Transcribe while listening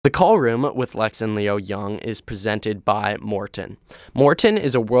The Call Room with Lex and Leo Young is presented by Morton. Morton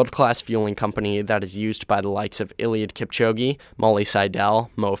is a world-class fueling company that is used by the likes of Eliud Kipchoge, Molly Seidel,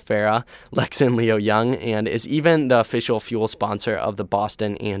 Mo Farah, Lex and Leo Young, and is even the official fuel sponsor of the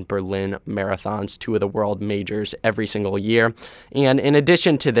Boston and Berlin marathons, two of the world majors every single year. And in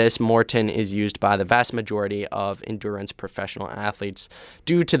addition to this, Morton is used by the vast majority of endurance professional athletes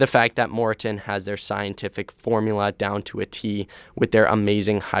due to the fact that Morton has their scientific formula down to a T with their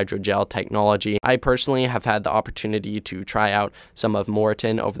amazing hydrogel technology. I personally have had the opportunity to try out some of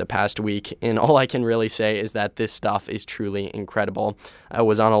Morton over the past week, and all I can really say is that this stuff is truly incredible. I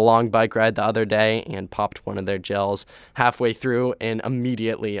was on a long bike ride the other day and popped one of their gels halfway through, and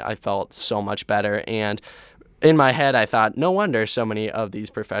immediately I felt so much better. And in my head, I thought, no wonder so many of these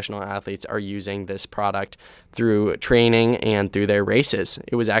professional athletes are using this product through training and through their races.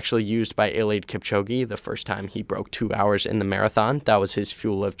 It was actually used by Eliud Kipchoge the first time he broke 2 hours in the marathon. That was his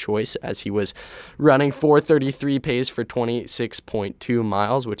fuel of choice as he was running 4:33 pace for 26.2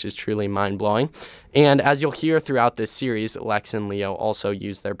 miles, which is truly mind-blowing. And as you'll hear throughout this series, Lex and Leo also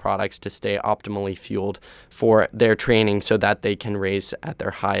use their products to stay optimally fueled for their training so that they can race at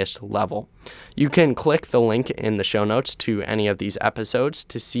their highest level. You can click the link in the show notes to any of these episodes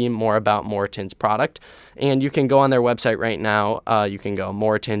to see more about Morton's product. And you can go on their website right now. You can go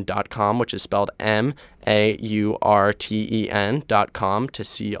Morten.com, which is spelled MAURTEN.com, to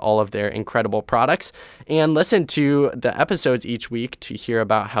see all of their incredible products and listen to the episodes each week to hear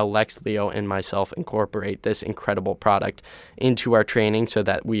about how Lex, Leo, and myself incorporate this incredible product into our training so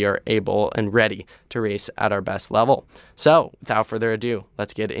that we are able and ready to race at our best level. So without further ado,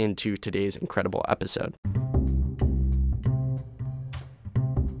 let's get into today's incredible episode.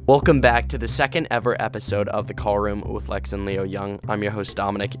 Welcome back to the second ever episode of The Call Room with Lex and Leo Young. I'm your host,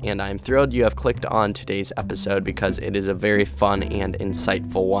 Dominic, and I'm thrilled you have clicked on today's episode because it is a very fun and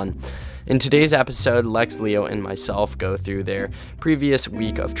insightful one. In today's episode, Lex, Leo, and myself go through their previous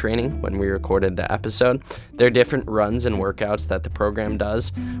week of training when we recorded the episode, their different runs and workouts that the program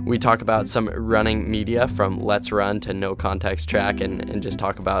does. We talk about some running media from Letsrun to No Context Track and just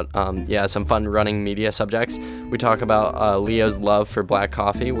talk about, some fun running media subjects. We talk about Leo's love for black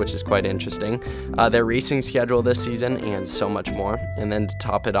coffee, which is quite interesting, their racing schedule this season, and so much more. And then to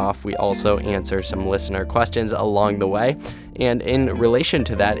top it off, we also answer some listener questions along the way. And in relation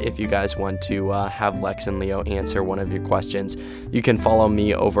to that, if you guys want to have Lex and Leo answer one of your questions, you can follow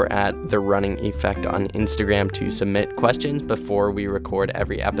me over at The Running Effect on Instagram to submit questions before we record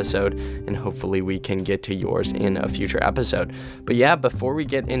every episode, and hopefully we can get to yours in a future episode. But yeah, before we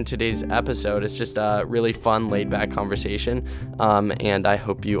get in today's episode, it's just a really fun, laid-back conversation, and I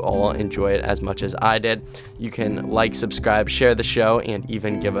hope you all enjoy it as much as I did. You can like, subscribe, share the show, and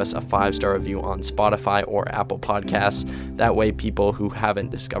even give us a 5-star review on Spotify or Apple Podcasts. That way people who haven't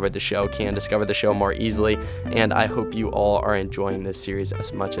discovered the show can discover the show more easily, and I hope you all are enjoying this series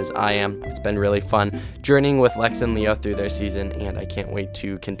as much as I am. It's been really fun journeying with Lex and Leo through their season, and I can't wait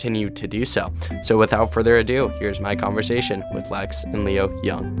to continue to do so. So without further ado, here's my conversation with Lex and Leo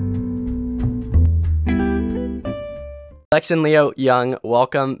Young. Lex and Leo Young,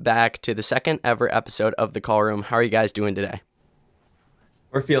 welcome back to the second ever episode of The Call Room. How are you guys doing today?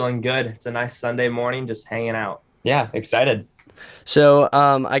 We're feeling good. It's a nice Sunday morning, just hanging out. Yeah, excited. So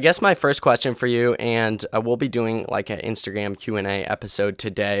I guess my first question for you, and we'll be doing like an Instagram Q&A episode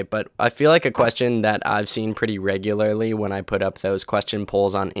today, but I feel like a question that I've seen pretty regularly when I put up those question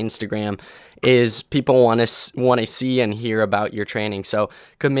polls on Instagram is people want to see and hear about your training. So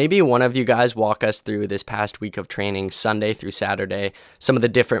could maybe one of you guys walk us through this past week of training, Sunday through Saturday, some of the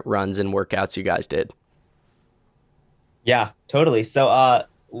different runs and workouts you guys did? Yeah, totally. So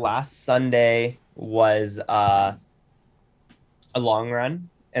last Sunday was a long run,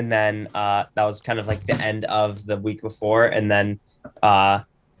 and then that was kind of like the end of the week before, and then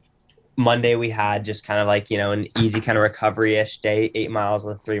Monday we had just kind of like, an easy kind of recovery-ish day, 8 miles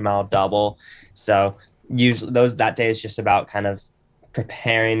with a 3-mile double. So usually that day is just about kind of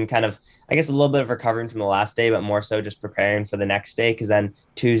preparing, kind of, I guess, a little bit of recovering from the last day, but more so just preparing for the next day, because then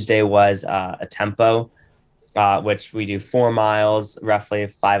Tuesday was a tempo, which we do 4 miles, roughly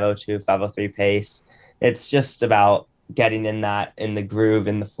 5:02, 5:03 pace. It's just about getting in the groove,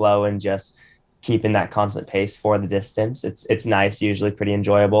 in the flow, and just keeping that constant pace for the distance. It's nice, usually pretty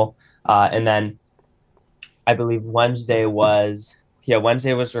enjoyable. And then I believe Wednesday was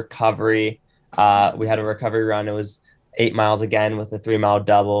recovery. We had a recovery run. It was 8 miles again with a 3-mile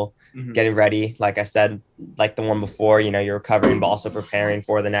double. Mm-hmm. Getting ready, like I said, like the one before, you're recovering, but also preparing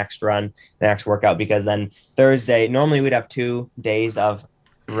for the next run, the next workout, because then Thursday, normally we'd have 2 days of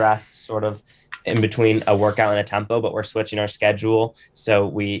rest sort of in between a workout and a tempo, but we're switching our schedule. So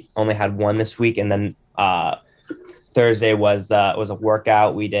we only had one this week, and then Thursday was a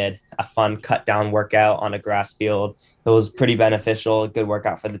workout. We did a fun cut down workout on a grass field. It was pretty beneficial, good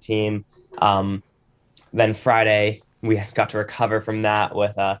workout for the team. Um, then Friday we got to recover from that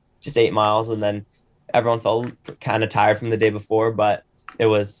with just 8 miles, and then everyone felt kind of tired from the day before, but it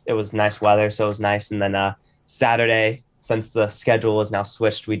was nice weather, so it was nice. And then Saturday, since the schedule is now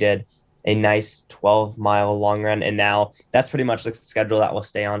switched, we did a nice 12-mile long run, and now that's pretty much the schedule that will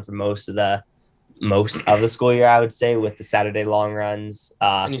stay on for most of the school year, I would say, with the Saturday long runs.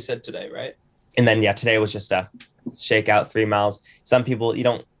 And you said today, right? And then yeah, today was just a shakeout 3 miles. Some people, you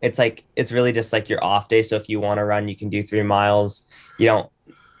don't, it's really just like your off day. So if you want to run, you can do 3 miles. You don't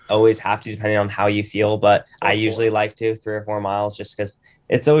always have to, depending on how you feel, but I usually like to 3 or 4 miles, just because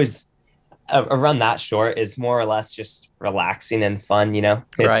it's always a run that short is more or less just relaxing and fun. It's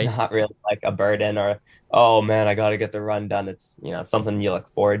Right. not really like a burden or, oh man, I got to get the run done. It's it's something you look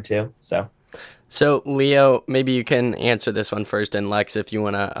forward to. So, Leo, maybe you can answer this one first, and Lex, if you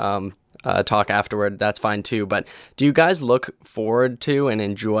want to talk afterward, that's fine too. But do you guys look forward to and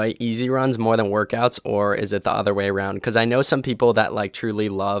enjoy easy runs more than workouts, or is it the other way around? Because I know some people that like truly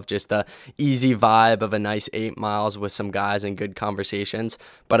love just the easy vibe of a nice 8 miles with some guys and good conversations.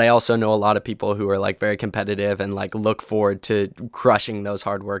 But I also know a lot of people who are like very competitive and like look forward to crushing those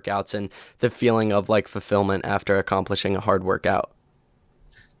hard workouts and the feeling of like fulfillment after accomplishing a hard workout.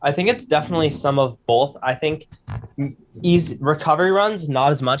 I think it's definitely some of both. I think easy recovery runs,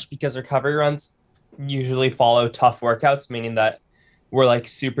 not as much, because recovery runs usually follow tough workouts, meaning that we're like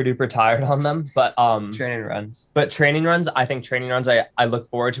super duper tired on them. But Training runs. training runs, I think training runs I look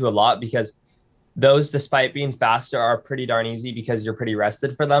forward to a lot, because those, despite being faster, are pretty darn easy because you're pretty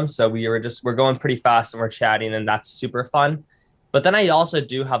rested for them. So we're going pretty fast and we're chatting, and that's super fun. But then I also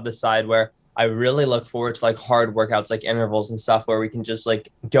do have the side where I really look forward to like hard workouts, like intervals and stuff, where we can just like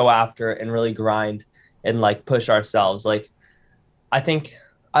go after it and really grind and like push ourselves. Like, I think,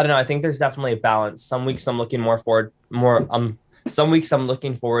 I don't know, I think there's definitely a balance. Some weeks I'm looking some weeks I'm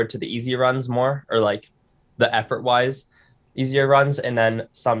looking forward to the easy runs more, or like the effort wise easier runs. And then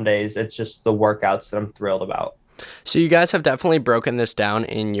some days it's just the workouts that I'm thrilled about. So you guys have definitely broken this down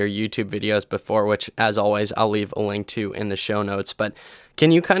in your YouTube videos before, which, as always, I'll leave a link to in the show notes. But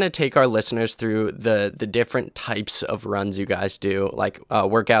can you kind of take our listeners through the different types of runs you guys do, like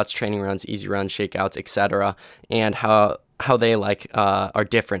workouts, training runs, easy runs, shakeouts, etc., and how they like are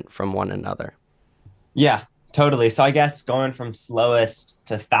different from one another? Yeah, totally. So I guess going from slowest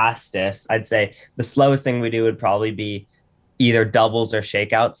to fastest, I'd say the slowest thing we do would probably be either doubles or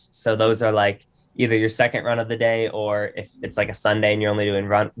shakeouts. So those are like either your second run of the day, or if it's like a Sunday and you're only doing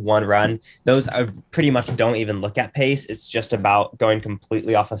one run, those are pretty much don't even look at pace. It's just about going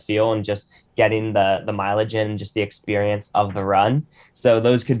completely off of feel and just getting the mileage in, just the experience of the run. So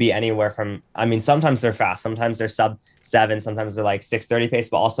those could be anywhere from, I mean, sometimes they're fast, sometimes they're sub 7, sometimes they're like 6:30 pace,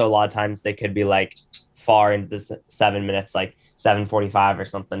 but also a lot of times they could be like far into the 7 minutes, like 7:45 or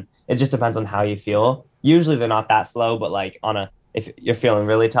something. It just depends on how you feel. Usually they're not that slow, but like if you're feeling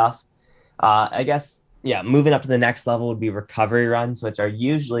really tough, I guess, yeah, moving up to the next level would be recovery runs, which are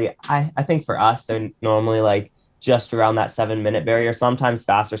usually, I think for us, they're normally like just around that 7-minute barrier, sometimes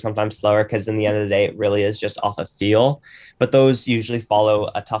faster, sometimes slower, because in the end of the day, it really is just off of feel. But those usually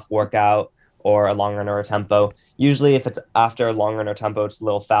follow a tough workout or a long run or a tempo. Usually if it's after a long run or tempo, it's a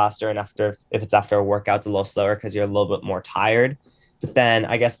little faster. And if it's after a workout, it's a little slower because you're a little bit more tired. But then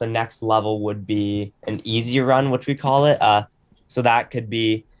I guess the next level would be an easy run, which we call it. So that could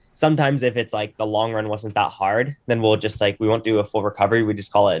be, sometimes if it's like the long run wasn't that hard, then we'll just like, we won't do a full recovery. We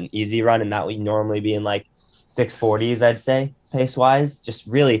just call it an easy run. And that would normally be in like 6:40s, I'd say, pace wise. Just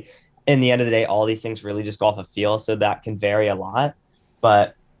really, in the end of the day, all these things really just go off of feel. So that can vary a lot.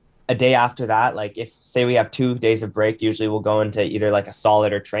 But a day after that, like if say we have 2 days of break, usually we'll go into either like a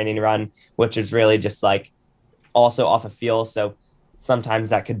solid or training run, which is really just like also off of feel. So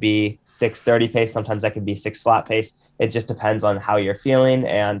sometimes that could be 6:30 pace, sometimes that could be 6 flat pace. It just depends on how you're feeling,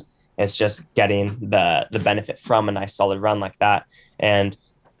 and it's just getting the benefit from a nice solid run like that. And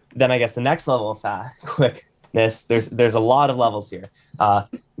then I guess the next level of quickness, there's a lot of levels here,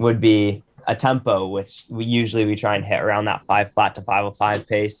 would be a tempo, which we try and hit around that 5 flat to 5:05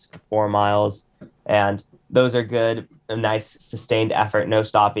 pace for 4 miles. And those are good, a nice sustained effort, no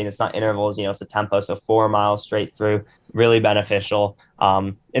stopping. It's not intervals, it's a tempo. So 4 miles straight through, really beneficial.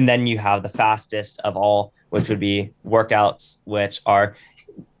 And then you have the fastest of all, which would be workouts, which are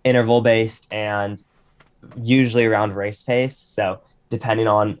interval based and usually around race pace. So depending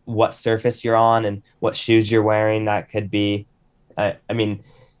on what surface you're on and what shoes you're wearing, that could be, I mean,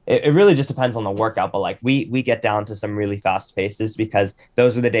 it really just depends on the workout, but like we get down to some really fast paces because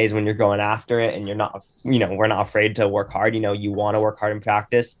those are the days when you're going after it and you're not, we're not afraid to work hard. You want to work hard in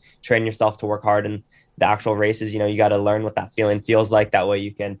practice, train yourself to work hard in the actual races. You got to learn what that feeling feels like. That way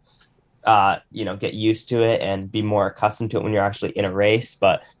you can, get used to it and be more accustomed to it when you're actually in a race.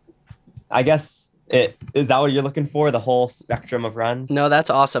 But I guess is that what you're looking for? The whole spectrum of runs? No, that's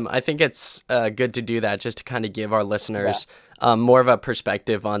awesome. I think it's good to do that just to kind of give our listeners more of a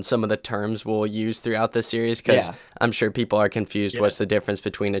perspective on some of the terms we'll use throughout the series, because I'm sure people are confused. What's the difference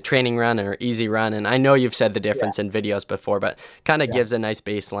between a training run or easy run? And I know you've said the difference in videos before, but kind of gives a nice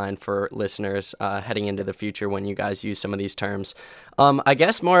baseline for listeners heading into the future when you guys use some of these terms. I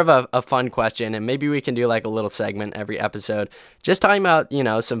guess more of a fun question, and maybe we can do like a little segment every episode, just talking about,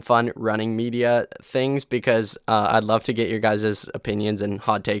 some fun running media things, because I'd love to get your guys' opinions and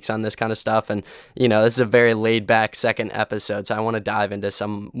hot takes on this kind of stuff. And, this is a very laid back second episode, so I want to dive into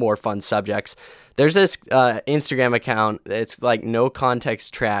some more fun subjects. There's this Instagram account. It's like No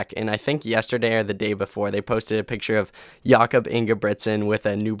Context Track, and I think yesterday or the day before they posted a picture of Jakob Ingebrigtsen with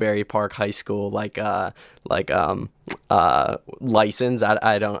a Newbury Park High School license.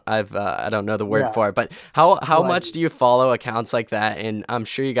 I don't know the word for it, but how much do you follow accounts like that? And I'm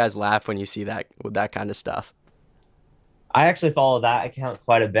sure you guys laugh when you see that with that kind of stuff. I actually follow that account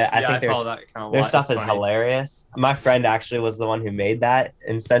quite a bit. I think their stuff is hilarious. My friend actually was the one who made that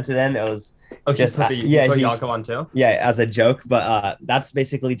and sent it in. It was just Jakob on too. Yeah, as a joke, but that's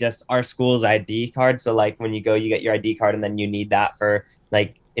basically just our school's ID card. So like when you go, you get your ID card, and then you need that for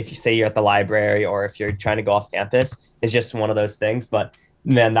like if you say you're at the library or if you're trying to go off campus. It's just one of those things. But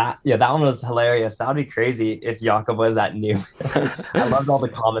man, that one was hilarious. That would be crazy if Jakob was that new. I loved all the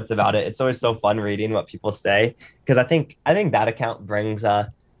comments about it. It's always so fun reading what people say, because I think that account brings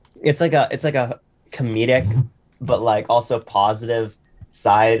it's like a comedic but like also positive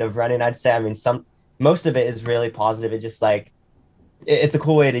side of running, I'd say. I mean, most of it is really positive. It just like it's a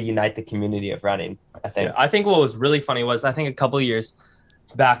cool way to unite the community of running, I think. I think what was really funny was I think a couple of years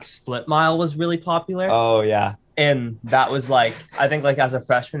back, Split Mile was really popular. Oh yeah. And that was like, I think like as a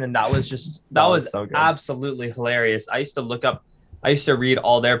freshman, and that was so good. Absolutely hilarious. I used to read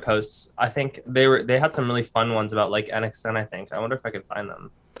all their posts. I think they had some really fun ones about like NXN, I think. I wonder if I could find them.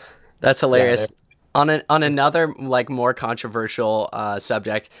 That's hilarious. On another like more controversial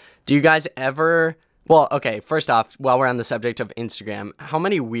subject, do you guys ever, well, okay, first off, while we're on the subject of Instagram, how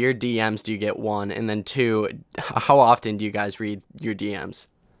many weird DMs do you get, one? And then two, how often do you guys read your DMs?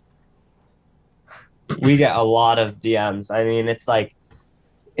 We get a lot of DMs. I mean, it's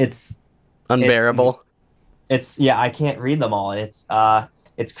unbearable. I can't read them all.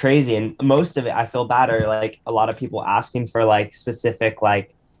 It's crazy. And most of it, I feel bad, are like a lot of people asking for like specific,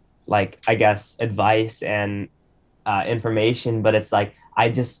 like I guess advice and information, but it's like, I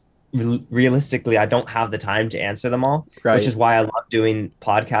just realistically, I don't have the time to answer them all, which is why I love doing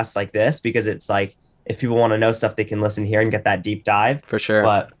podcasts like this, because it's like, if people want to know stuff, they can listen here and get that deep dive. For sure.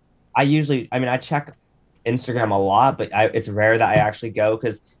 But I check Instagram a lot, but it's rare that I actually go,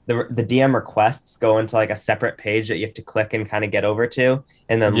 because the DM requests go into like a separate page that you have to click and kind of get over to,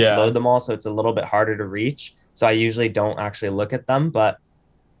 and then load them all. So it's a little bit harder to reach. So I usually don't actually look at them, but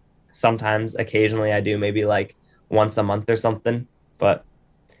occasionally I do, maybe like once a month or something. But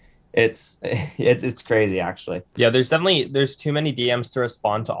it's crazy actually. Yeah, there's too many DMs to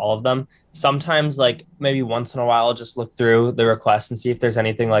respond to all of them. Sometimes like maybe once in a while I'll just look through the requests and see if there's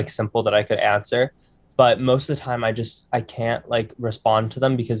anything like simple that I could answer. But most of the time I can't like respond to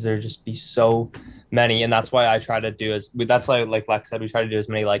them, because there just be so many. And that's why I try to do that's why, like Lex said, we try to do as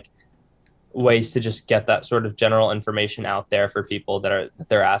many like ways to just get that sort of general information out there for people that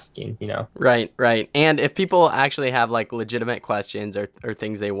they're asking, Right. And if people actually have like legitimate questions or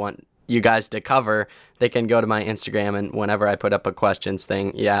things they want you guys to cover, they can go to my Instagram, and whenever I put up a questions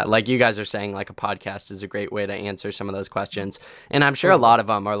thing, like you guys are saying, like a podcast is a great way to answer some of those questions. And I'm sure a lot of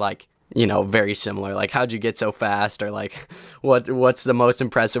them are like, very similar, like how'd you get so fast, or like what's the most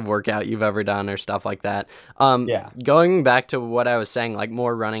impressive workout you've ever done, or stuff like that. Going back to what I was saying, like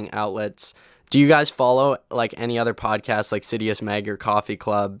more running outlets, do you guys follow like any other podcasts like Sidious Mag or Coffee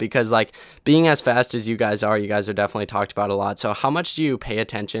Club? Because like being as fast as you guys are definitely talked about a lot. So how much do you pay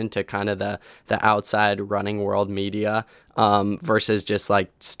attention to kind of the outside running world media versus just like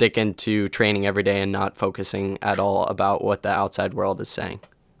sticking to training every day and not focusing at all about what the outside world is saying?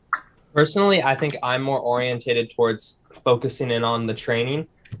 Personally, I think I'm more orientated towards focusing in on the training.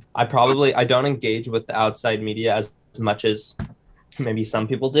 I don't engage with the outside media as much as maybe some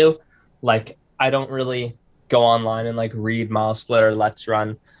people do. Like, I don't really go online and like read Mile Split or Let's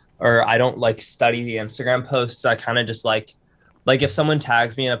Run, or I don't like study the Instagram posts. I kind of just like like if someone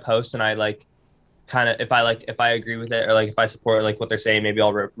tags me in a post and I like kind of if I agree with it or like if I support like what they're saying, maybe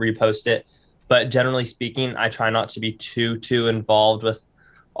I'll repost it. But generally speaking, I try not to be too involved with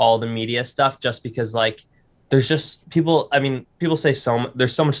all the media stuff, just because like there's just people. I mean, people say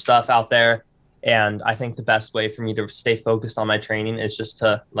there's so much stuff out there, and I think the best way for me to stay focused on my training is just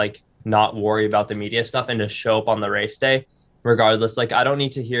to like not worry about the media stuff and to show up on the race day, regardless. Like I don't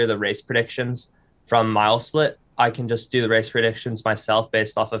need to hear the race predictions from Mile Split. I can just do the race predictions myself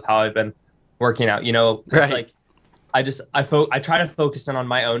based off of how I've been working out. You know, it's Right. like I try to focus in on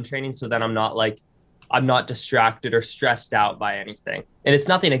my own training, so then I'm not distracted or stressed out by anything. And it's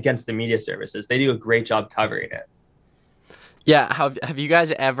nothing against the media services. They do a great job covering it. Yeah, have you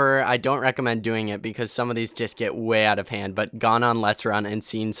guys ever, I don't recommend doing it because some of these just get way out of hand, but gone on Letsrun and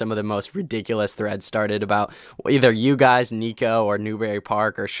seen some of the most ridiculous threads started about either you guys, Nico, or Newberry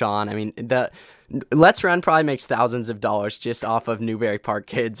Park, or Sean? I mean, the Letsrun probably makes thousands of dollars just off of Newberry Park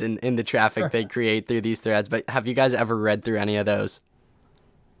kids and in the traffic they create through these threads, but have you guys ever read through any of those?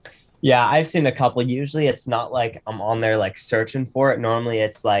 Yeah, I've seen a couple. Usually it's not like I'm on there like searching for it. Normally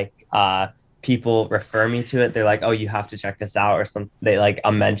it's like people refer me to it. They're like, "Oh, you have to check this out," or something. They like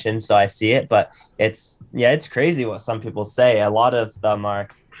I'm mentioned, so I see it. But it's crazy what some people say. A lot of them are,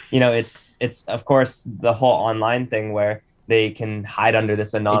 it's of course the whole online thing where they can hide under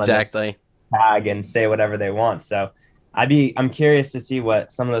this anonymous Exactly. tag and say whatever they want. So I'm curious to see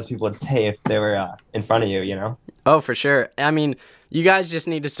what some of those people would say if they were in front of you, you know? Oh, for sure. I mean, you guys just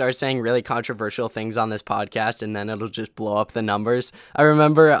need to start saying really controversial things on this podcast, and then it'll just blow up the numbers. I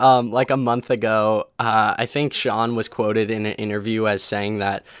remember like a month ago, I think Sean was quoted in an interview as saying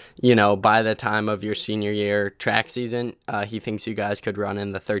that, by the time of your senior year track season, he thinks you guys could run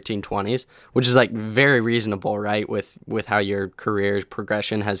in the 1320s, which is like very reasonable, right? With how your career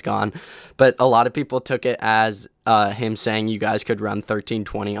progression has gone. But a lot of people took it as him saying you guys could run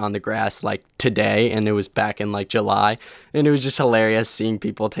 1320 on the grass like today, and it was back in like July, and it was just hilarious seeing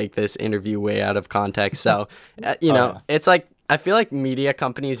people take this interview way out of context. So it's like I feel like media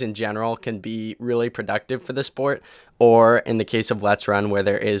companies in general can be really productive for the sport, or in the case of Letsrun, where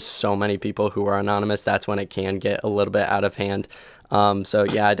there is so many people who are anonymous, that's when it can get a little bit out of hand. So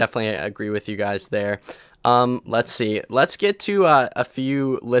yeah, I definitely agree with you guys there. Let's see. Let's get to a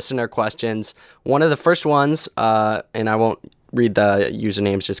few listener questions. One of the first ones, and I won't read the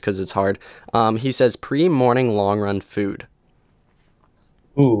usernames just because it's hard. He says pre-morning long run food.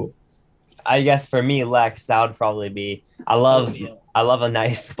 Ooh, I guess for me, Lex, that would probably be. I love a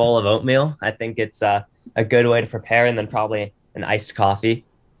nice bowl of oatmeal. I think it's a good way to prepare, and then probably an iced coffee.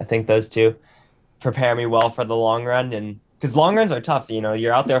 I think those two prepare me well for the long run, and because long runs are tough,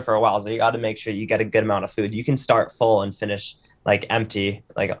 you're out there for a while, so you got to make sure you get a good amount of food. You can start full and finish like empty,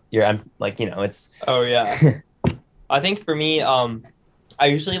 like it's. Oh yeah. I think for me, I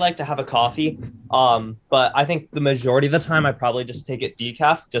usually like to have a coffee, but I think the majority of the time I probably just take it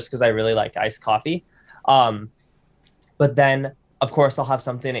decaf just because I really like iced coffee. But then, of course, I'll have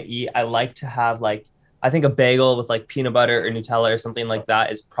something to eat. I like to have I think a bagel with like peanut butter or Nutella or something like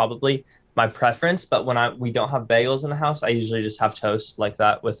that is probably my preference. But when we don't have bagels in the house, I usually just have toast like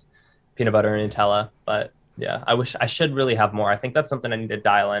that with peanut butter and Nutella. But yeah, I should really have more. I think that's something I need to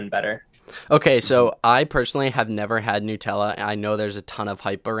dial in better. Okay, so I personally have never had Nutella. I know there's a ton of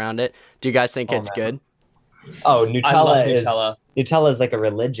hype around it. Do you guys think it's good? Oh, I love Nutella. Nutella is like a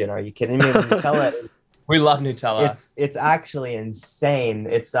religion. Are you kidding me? Nutella. We love Nutella. It's actually insane.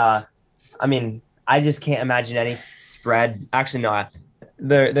 It's I mean, I just can't imagine any spread. Actually, no.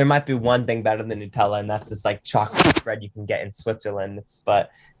 There might be one thing better than Nutella, and that's this like chocolate spread you can get in Switzerland.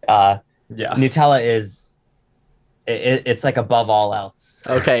 Yeah, Nutella is. It's like above all else.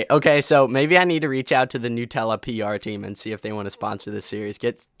 Okay. So maybe I need to reach out to the Nutella PR team and see if they want to sponsor this series.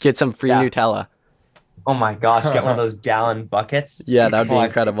 Get some free Nutella. Oh my gosh, get one of those gallon buckets. Yeah, that would be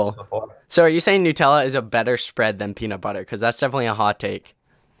incredible. So are you saying Nutella is a better spread than peanut butter? Because that's definitely a hot take.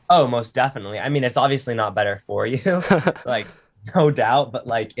 Oh, most definitely. I mean, it's obviously not better for you, like no doubt, but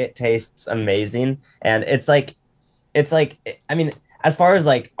like it tastes amazing, and it's like, I mean. As far as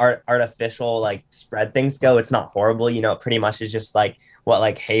like artificial like spread things go, it's not horrible. It pretty much is just like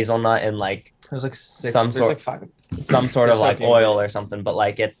like hazelnut and like there's like some sort of like oil or something. But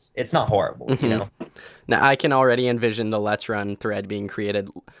like it's not horrible. Mm-hmm. Now I can already envision the Letsrun thread being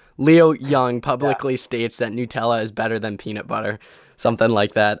created. Leo Young publicly states that Nutella is better than peanut butter, something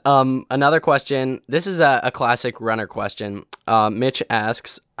like that. Another question. This is a classic runner question. Mitch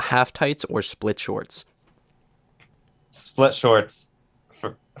asks, half tights or split shorts? Split shorts.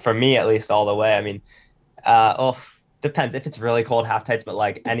 For me, at least, all the way. I mean, Depends if it's really cold, half tights, but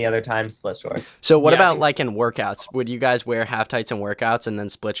like any other time, split shorts. So what Yeah, I about think like in workouts? Would you guys wear half tights in workouts and then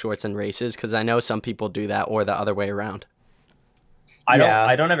split shorts in races? Because I know some people do that, or the other way around. Yeah.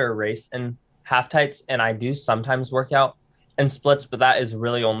 I don't ever race in half tights, and I do sometimes work out in splits, but that is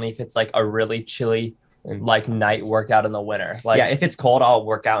really only if it's like a really chilly like night workout in the winter. Like Yeah, if it's cold, I'll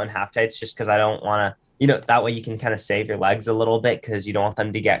work out in half tights just because I don't want to, you know, that way you can kind of save your legs a little bit because you don't want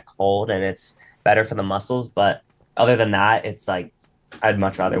them to get cold and it's better for the muscles. But other than that, it's like I'd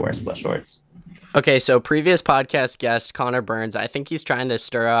much rather wear split shorts. Okay, so previous podcast guest Connor Burns, I think he's trying to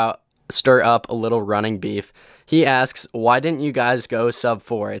stir up a little running beef. He asks, "Why didn't you guys go sub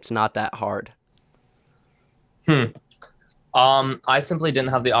 4? It's not that hard." I simply didn't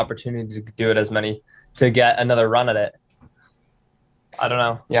have the opportunity to do it to get another run at it. I don't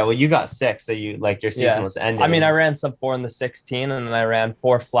know. Yeah, well, you got sick, so you like your season Yeah. was ending. I mean, I ran sub 4 in the 16, and then I ran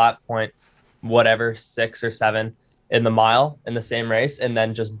 4 flat point, whatever, 6 or 7 in the mile in the same race, and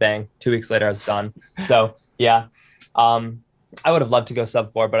then just bang, 2 weeks later I was done. So yeah, I would have loved to go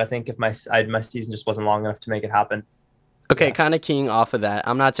sub 4, but I think if my season just wasn't long enough to make it happen. Okay, Yeah. kind of keying off of that.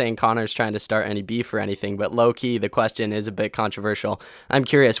 I'm not saying Connor's trying to start any beef or anything, but low key, the question is a bit controversial. I'm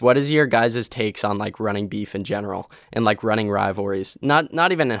curious, what is your guys' takes on like running beef in general and like running rivalries?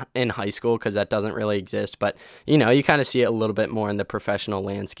 Not even in high school because that doesn't really exist, but you know, you kind of see it a little bit more in the professional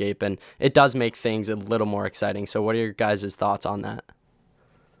landscape, and it does make things a little more exciting. So, what are your guys' thoughts on that?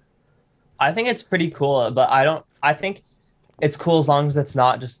 I think it's pretty cool, but I think it's cool as long as it's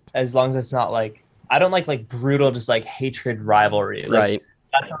not like, I don't like brutal, just like hatred rivalry. Like, Right.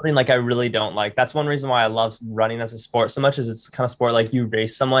 that's something like I really don't like. That's one reason why I love running as a sport so much, is it's kind of sport like you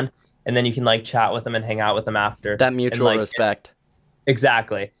race someone and then you can like chat with them and hang out with them after. That And, mutual like, respect.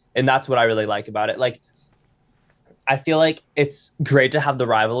 exactly. And that's what I really like about it. Like, I feel like it's great to have the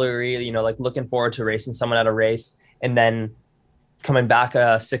rivalry, you know, like looking forward to racing someone at a race and then coming back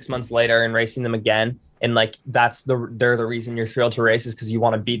 6 months later and racing them again. And like, they're the reason you're thrilled to race, is because you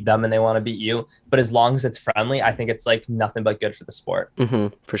want to beat them and they want to beat you. But as long as it's friendly, I think it's like nothing but good for the sport.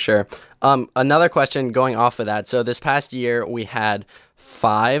 For sure. Another question going off of that. So this past year we had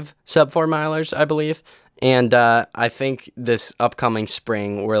 5 sub 4 milers, I believe. And I think this upcoming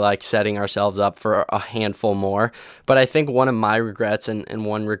spring, we're like setting ourselves up for a handful more. But I think one of my regrets and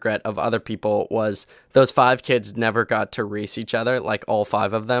one regret of other people was those 5 kids never got to race each other, like all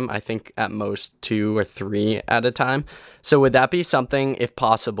 5 of them. I think at most 2 or 3 at a time. So would that be something, if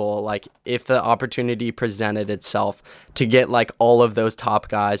possible, like if the opportunity presented itself to get like all of those top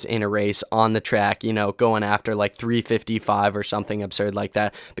guys in a race on the track, you know, going after like 355 or something absurd like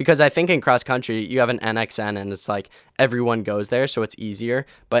that? Because I think in cross country, you have an NXN and it's like everyone goes there, so it's easier.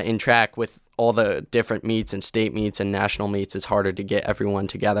 But in track, with all the different meets and state meets and national meets, it's harder to get everyone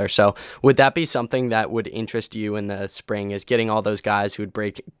together. So would that be something that would interest you in the spring, is getting all those guys who would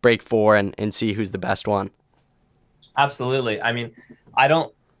break 4 and see who's the best one? Absolutely. I mean,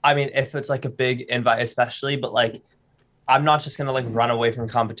 if it's like a big invite, especially, but like, I'm not just going to like run away from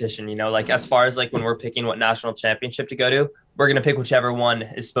competition, you know, like as far as like when we're picking what national championship to go to, we're going to pick whichever one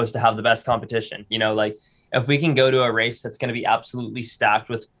is supposed to have the best competition. You know, like if we can go to a race that's going to be absolutely stacked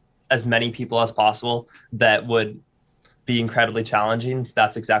with as many people as possible, that would be incredibly challenging.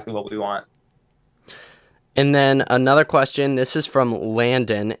 That's exactly what we want. And then another question, this is from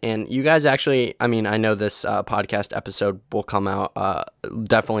Landon, and you guys actually, I mean, I know this podcast episode will come out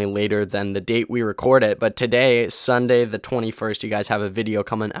definitely later than the date we record it, but today, Sunday the 21st, you guys have a video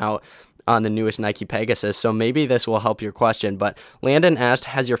coming out on the newest Nike Pegasus, so maybe this will help your question. But Landon asked,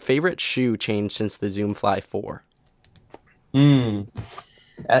 has your favorite shoe changed since the Zoom Fly 4?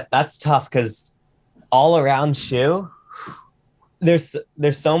 That's tough because all around shoe, there's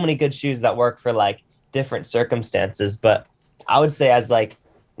so many good shoes that work for like different circumstances, but I would say as like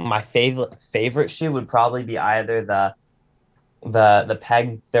my favorite shoe would probably be either the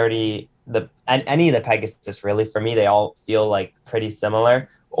Peg 30, and any of the Pegasus really. For me, they all feel like pretty similar,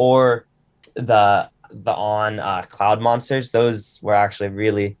 or the on Cloud Monsters. Those were actually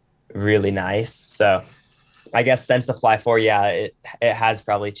really, really nice. So I guess since the Fly 4, yeah, it has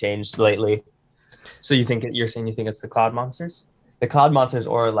probably changed lately. So you're saying you think it's the Cloud Monsters? The Cloud Monsters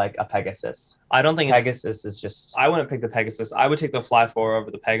or like a Pegasus. I don't think Pegasus is just. I wouldn't pick the Pegasus. I would take the Fly 4 over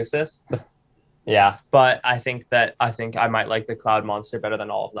the Pegasus. Yeah. But I think I might like the Cloud Monster better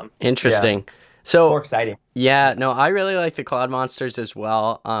than all of them. Interesting. So More exciting. Yeah, no, I really like the Cloud Monsters as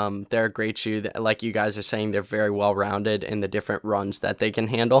well. They're a great shoe. Like you guys are saying, they're very well rounded in the different runs that they can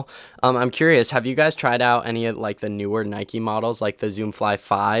handle. I'm curious, have you guys tried out any of like the newer Nike models, like the Zoom Fly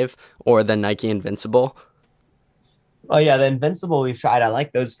 5 or the Nike Invincible? Oh yeah, the Invincible we've tried. I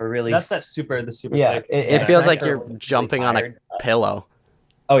like those for really. That's the super Yeah, thick. It it's feels nice like for you're when really jumping on a tired. pillow.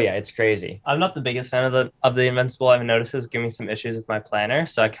 Oh yeah, it's crazy. I'm not the biggest fan of the Invincible. I've noticed it's giving me some issues with my planner,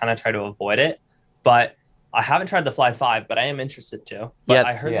 so I kind of try to avoid it. But I haven't tried the Fly 5, but I am interested to. But Yeah.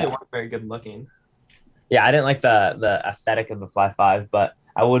 I heard Yeah. they weren't very good looking. Yeah, I didn't like the aesthetic of the Fly 5, but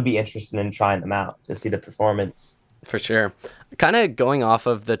I would be interested in trying them out to see the performance. For sure. Kind of going off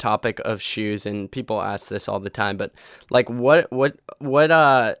of the topic of shoes, and people ask this all the time, but like what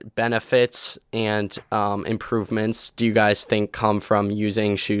benefits and improvements do you guys think come from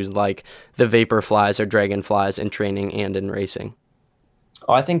using shoes like the Vaporflies or Dragonflies in training and in racing?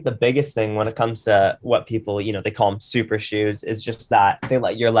 Oh, I think the biggest thing when it comes to what people, they call them super shoes, is just that they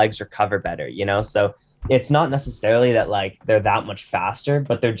let your legs recover better, So it's not necessarily that like they're that much faster,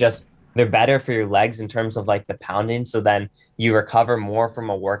 but they're better for your legs in terms of like the pounding. So then you recover more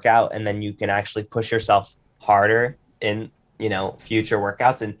from a workout and then you can actually push yourself harder in, future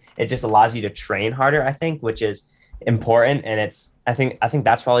workouts. And it just allows you to train harder, I think, which is important. And I think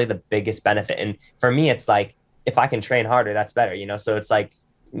that's probably the biggest benefit. And for me, it's like, if I can train harder, that's better, So it's like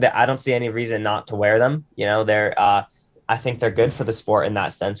that. I don't see any reason not to wear them. I think they're good for the sport in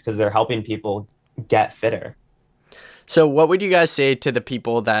that sense because they're helping people get fitter. So what would you guys say to the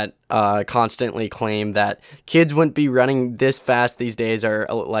people that constantly claim that kids wouldn't be running this fast these days, or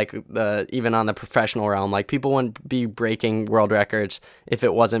like even on the professional realm, like people wouldn't be breaking world records if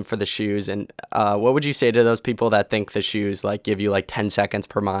it wasn't for the shoes? And what would you say to those people that think the shoes like give you like 10 seconds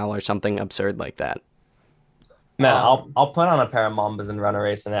per mile or something absurd like that? Man, I'll put on a pair of Mambas and run a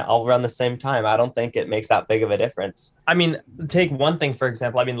race in it. I'll run the same time. I don't think it makes that big of a difference. I mean, take one thing, for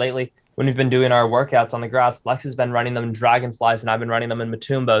example. I mean, lately, when we've been doing our workouts on the grass, Lex has been running them in Dragonflies and I've been running them in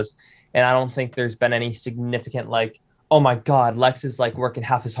Matumbos. And I don't think there's been any significant, like, oh my God, Lex is like working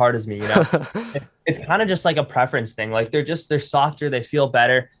half as hard as me, It's kind of just like a preference thing. Like they're softer, they feel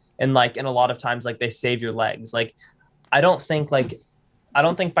better. And like, and a lot of times, like they save your legs. Like, I don't think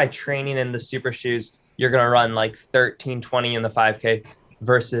by training in the super shoes, you're going to run like 13:20 in the 5K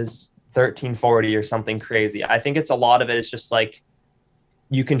versus 13:40 or something crazy. I think it's a lot of it is just like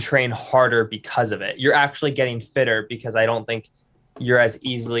you can train harder because of it. You're actually getting fitter because I don't think you're as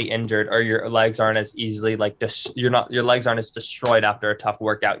easily injured or your legs aren't as easily like your legs aren't as destroyed after a tough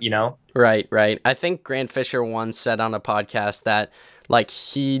workout, Right. I think Grant Fisher once said on a podcast that like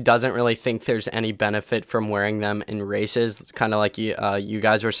he doesn't really think there's any benefit from wearing them in races. It's kind of like you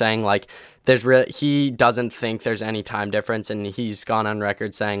guys were saying, like he doesn't think there's any time difference, and he's gone on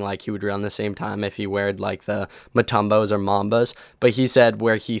record saying like he would run the same time if he wore like the Matumbos or Mambas. But he said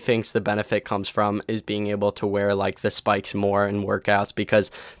where he thinks the benefit comes from is being able to wear like the spikes more in workouts,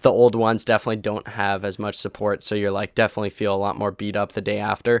 because the old ones definitely don't have as much support, so you're like definitely feel a lot more beat up the day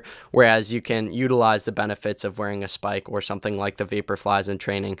after. Whereas you can utilize the benefits of wearing a spike or something like the Vaporflies in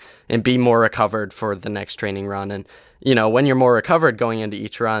training and be more recovered for the next training run. And when you're more recovered going into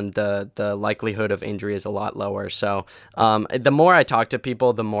each run, the likelihood of injury is a lot lower. So the more I talk to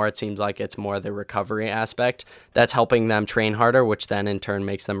people, the more it seems like it's more the recovery aspect that's helping them train harder, which then in turn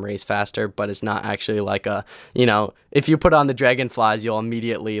makes them race faster. But it's not actually like if you put on the Dragonflies, you'll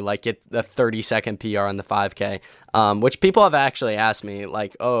immediately like get the 30-second PR on the 5K, which people have actually asked me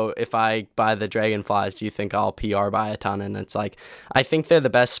like, oh, if I buy the Dragonflies, do you think I'll PR by a ton? And it's like, I think they're the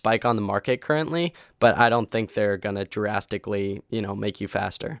best spike on the market currently, but I don't think they're going to drastically, make you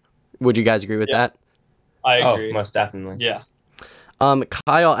faster. Would you guys agree with that? I agree. Oh, most definitely. Yeah.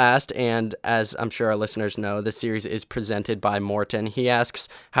 Kyle asked, and as I'm sure our listeners know, this series is presented by Morton. He asks,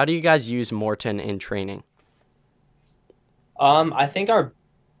 how do you guys use Morton in training? I think our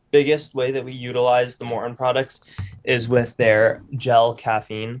biggest way that we utilize the Morton products is with their gel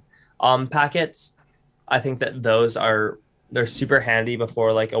caffeine packets. I think that they're super handy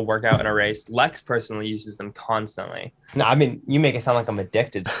before like a workout and a race. Lex personally uses them constantly. No, I mean, you make it sound like I'm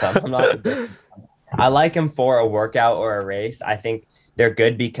addicted to them. I'm not addicted to them. I like them for a workout or a race. I think they're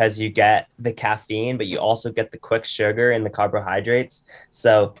good because you get the caffeine, but you also get the quick sugar and the carbohydrates.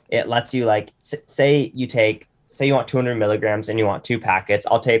 So it lets you like, say you want 200 milligrams and you want 2 packets.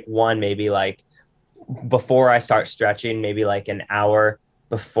 I'll take one maybe like before I start stretching, maybe like an hour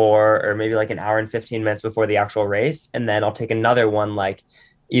before, or maybe like an hour and 15 minutes before the actual race. And then I'll take another one like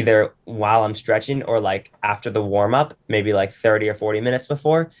either while I'm stretching or like after the warm up, maybe like 30 or 40 minutes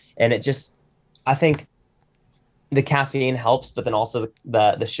before. And I think the caffeine helps, but then also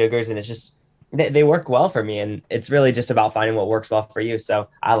the sugars, and it's just, they work well for me. And it's really just about finding what works well for you. So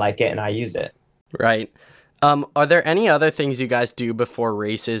I like it and I use it. Right. Are there any other things you guys do before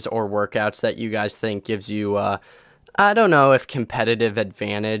races or workouts that you guys think gives you I don't know if competitive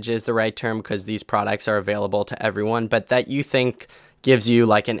advantage is the right term because these products are available to everyone, but that you think gives you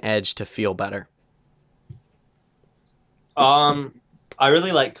like an edge to feel better? I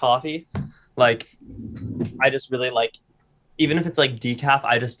really like coffee. Like, I just really like, even if it's like decaf,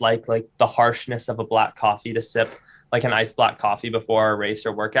 I just like the harshness of a black coffee to sip, like an iced black coffee before a race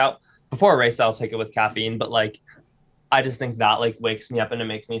or workout. Before a race, I'll take it with caffeine, but like I just think that like wakes me up and it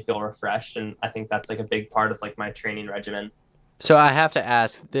makes me feel refreshed, and I think that's like a big part of like my training regimen. So I have to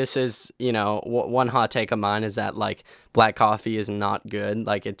ask, this is, one hot take of mine is that like black coffee is not good.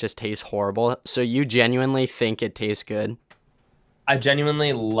 Like it just tastes horrible. So you genuinely think it tastes good? I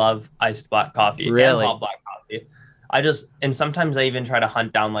genuinely love iced black coffee and Really? hot black coffee. And sometimes I even try to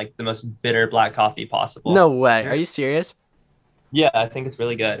hunt down like the most bitter black coffee possible. No way. Are you serious? Yeah, I think it's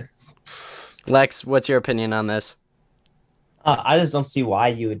really good. Lex, what's your opinion on this? I just don't see why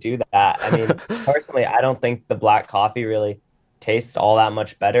you would do that. I mean, personally, I don't think the black coffee really tastes all that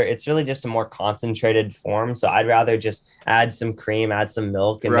much better. It's really just a more concentrated form. So I'd rather just add some cream, add some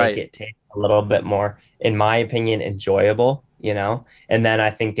milk, and Right. make it taste a little bit more, in my opinion, enjoyable, you know? And then I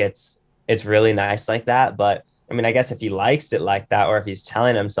think it's really nice like that. But I mean, I guess if he likes it like that, or if he's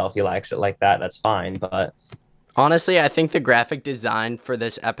telling himself he likes it like that, that's fine. But Honestly, I think the graphic design for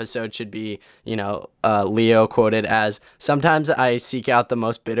this episode should be, Leo quoted as, "Sometimes I seek out the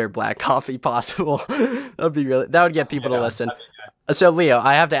most bitter black coffee possible." That would get people to listen. So Leo,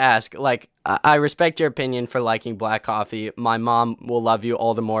 I have to ask, like, I respect your opinion for liking black coffee. My mom will love you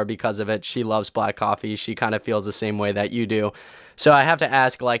all the more because of it. She loves black coffee. She kind of feels the same way that you do. So I have to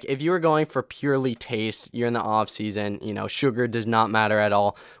ask, like, if you were going for purely taste, you're in the off season, sugar does not matter at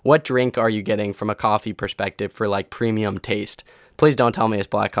all. What drink are you getting from a coffee perspective for like premium taste? Please don't tell me it's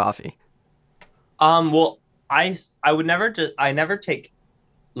black coffee. Well, I would I never take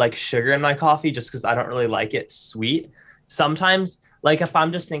like sugar in my coffee just because I don't really like it sweet. Sometimes, like if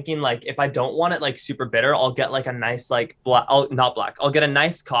I'm just thinking like if I don't want it like super bitter, I'll get like a nice like black, not black. I'll get a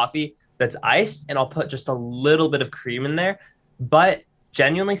nice coffee that's iced and I'll put just a little bit of cream in there. But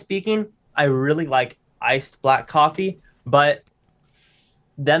genuinely speaking, I really like iced black coffee. But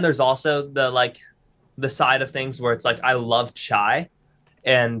then there's also the side of things where it's like I love chai,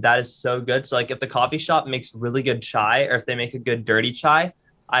 and that is so good. So like if the coffee shop makes really good chai, or if they make a good dirty chai,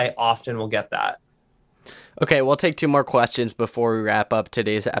 I often will get that. Okay, we'll take two more questions before we wrap up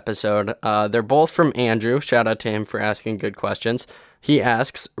today's episode. They're both from Andrew. Shout out to him for asking good questions. He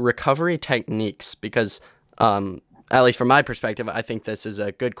asks recovery techniques because, at least from my perspective, I think this is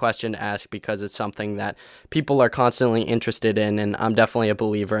a good question to ask because it's something that people are constantly interested in. And I'm definitely a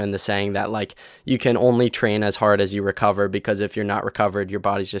believer in the saying that like you can only train as hard as you recover, because if you're not recovered, your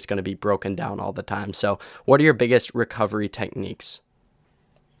body's just going to be broken down all the time. So what are your biggest recovery techniques?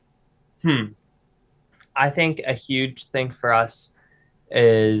 I think a huge thing for us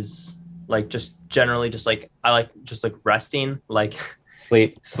is like just generally just like I like just like resting, like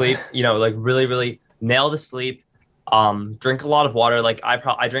sleep. like really, really nail the sleep. Drink a lot of water. Like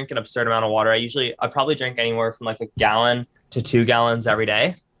I drink an absurd amount of water. I probably drink anywhere from like a gallon to 2 gallons every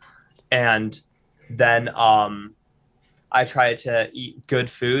day. And then I try to eat good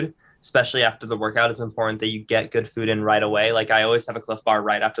food, especially after the workout. It's important that you get good food in right away. Like I always have a Cliff Bar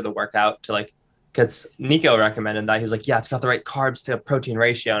right after the workout to like, because Nico recommended that. He was like, yeah, it's got the right carbs to protein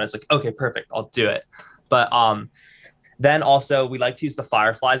ratio. And it's like, okay, perfect, I'll do it. But then also we like to use the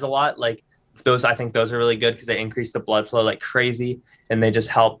fireflies a lot. Like I think those are really good because they increase the blood flow like crazy, and they just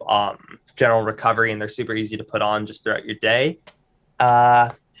help general recovery, and they're super easy to put on just throughout your day.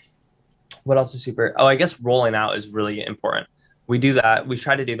 What else is super? Oh, I guess rolling out is really important. We do that. We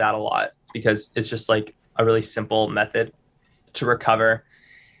try to do that a lot because it's just like a really simple method to recover.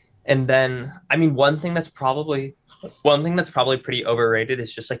 And then, I mean, one thing that's probably pretty overrated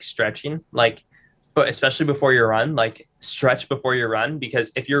is just like stretching, like, but especially before your run, like stretch before your run,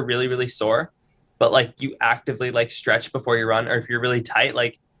 because if you're really, really sore, but like you actively like stretch before you run, or if you're really tight,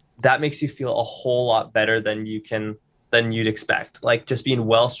 like that makes you feel a whole lot better than you'd expect. Like just being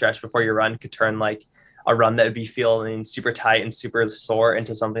well stretched before your run could turn like a run that would be feeling super tight and super sore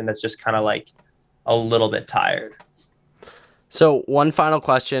into something that's just kind of like a little bit tired. So one final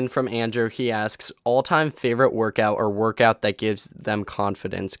question from Andrew. He asks, all-time favorite workout or workout that gives them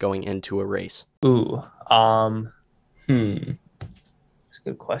confidence going into a race? Ooh, that's a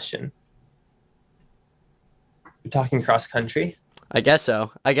good question. You're talking cross country? I guess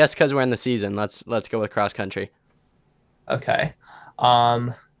so. I guess because we're in the season, let's go with cross country. Okay.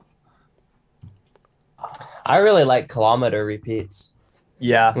 I really like kilometer repeats.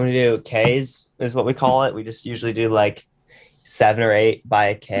 Yeah. When we do Ks is what we call it. We just usually do like 7 or 8 by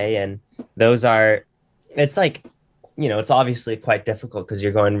a K, and it's like it's obviously quite difficult because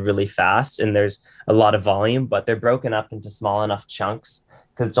you're going really fast and there's a lot of volume, but they're broken up into small enough chunks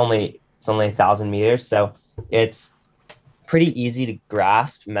because it's only 1,000 meters. So it's pretty easy to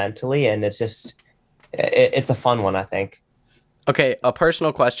grasp mentally. And it's a fun one, I think. Okay, a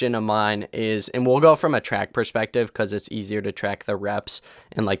personal question of mine is, and we'll go from a track perspective because it's easier to track the reps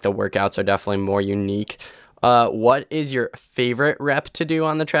and like the workouts are definitely more unique. What is your favorite rep to do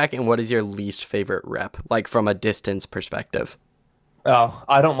on the track, and what is your least favorite rep, like from a distance perspective? Oh,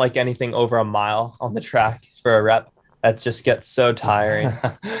 I don't like anything over a mile on the track for a rep. That just gets so tiring.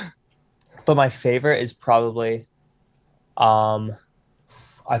 But my favorite is probably, I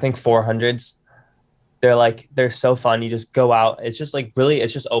think 400s. They're so fun. You just go out. It's just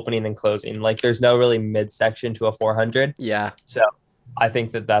it's just opening and closing. Like there's no really midsection to a 400. Yeah. So I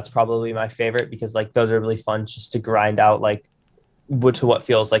think that's probably my favorite because like those are really fun just to grind out to what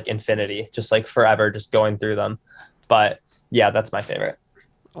feels like infinity, just like forever, just going through them. But yeah, that's my favorite.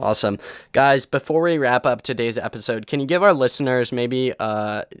 Awesome. Guys, before we wrap up today's episode, can you give our listeners maybe,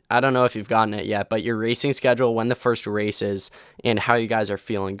 I don't know if you've gotten it yet, but your racing schedule, when the first race is, and how you guys are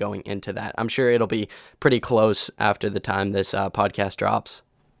feeling going into that? I'm sure it'll be pretty close after the time this podcast drops.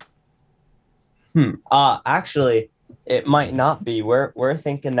 Actually, it might not be. We're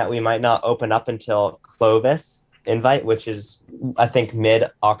thinking that we might not open up until Clovis invite, which is, I think,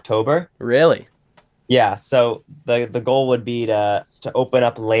 mid-October. Really? Yeah, so the goal would be to open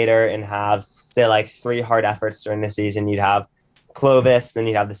up later and have, say, like 3 hard efforts during the season. You'd have Clovis, then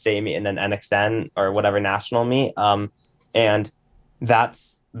you'd have the state meet, and then NXN or whatever national meet. And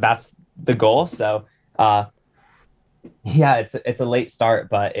that's the goal. So yeah, it's a late start,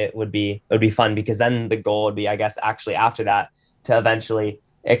 but it would be fun because then the goal would be, I guess, actually after that to eventually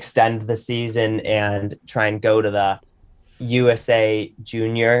extend the season and try and go to the USA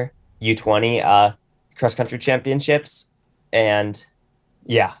Junior U20 cross country championships. And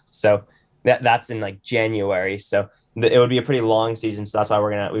yeah, so that's in like January. So it would be a pretty long season. So that's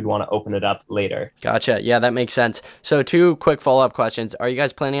why we'd want to open it up later. Gotcha. Yeah, that makes sense. So 2 quick follow-up questions. Are you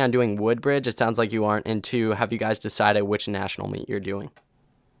guys planning on doing Woodbridge? It sounds like you aren't. And 2, have you guys decided which national meet you're doing?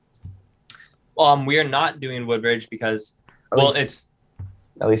 We are not doing Woodbridge because, At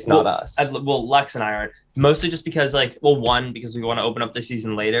least not us. Lex and I aren't. Mostly just because, one, because we want to open up the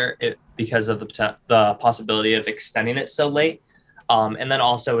season later, because of the possibility of extending it so late. And then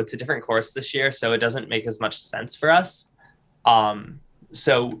also it's a different course this year, so it doesn't make as much sense for us.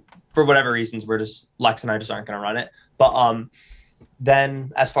 So for whatever reasons, Lex and I just aren't going to run it. But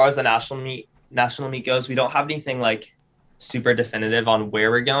then as far as the national meet goes, we don't have anything like super definitive on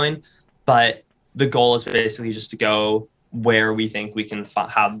where we're going, but the goal is basically just to go where we think we can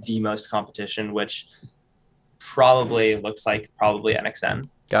have the most competition, which probably looks like NXN.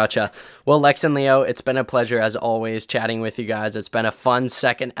 Gotcha. Well, Lex and Leo, it's been a pleasure as always chatting with you guys. It's been a fun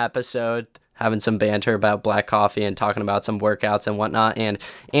second episode, having some banter about black coffee and talking about some workouts and whatnot and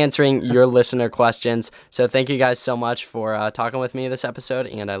answering your listener questions. So thank you guys so much for talking with me this episode,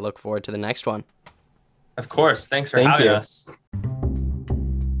 and I look forward to the next one. Of course. Thanks for having us.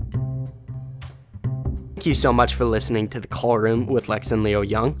 Thank you so much for listening to The Call Room with Lex and Leo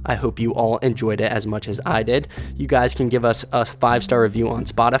Young. I hope you all enjoyed it as much as I did. You guys can give us a 5-star review on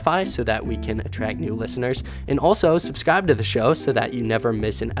Spotify so that we can attract new listeners, and also subscribe to the show so that you never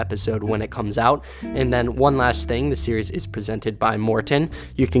miss an episode when it comes out. And then one last thing, the series is presented by Morton.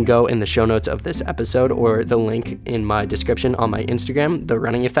 You can go in the show notes of this episode or the link in my description on my Instagram, The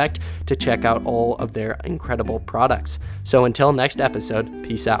Running Effect, to check out all of their incredible products. So until next episode,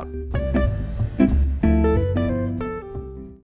 peace out.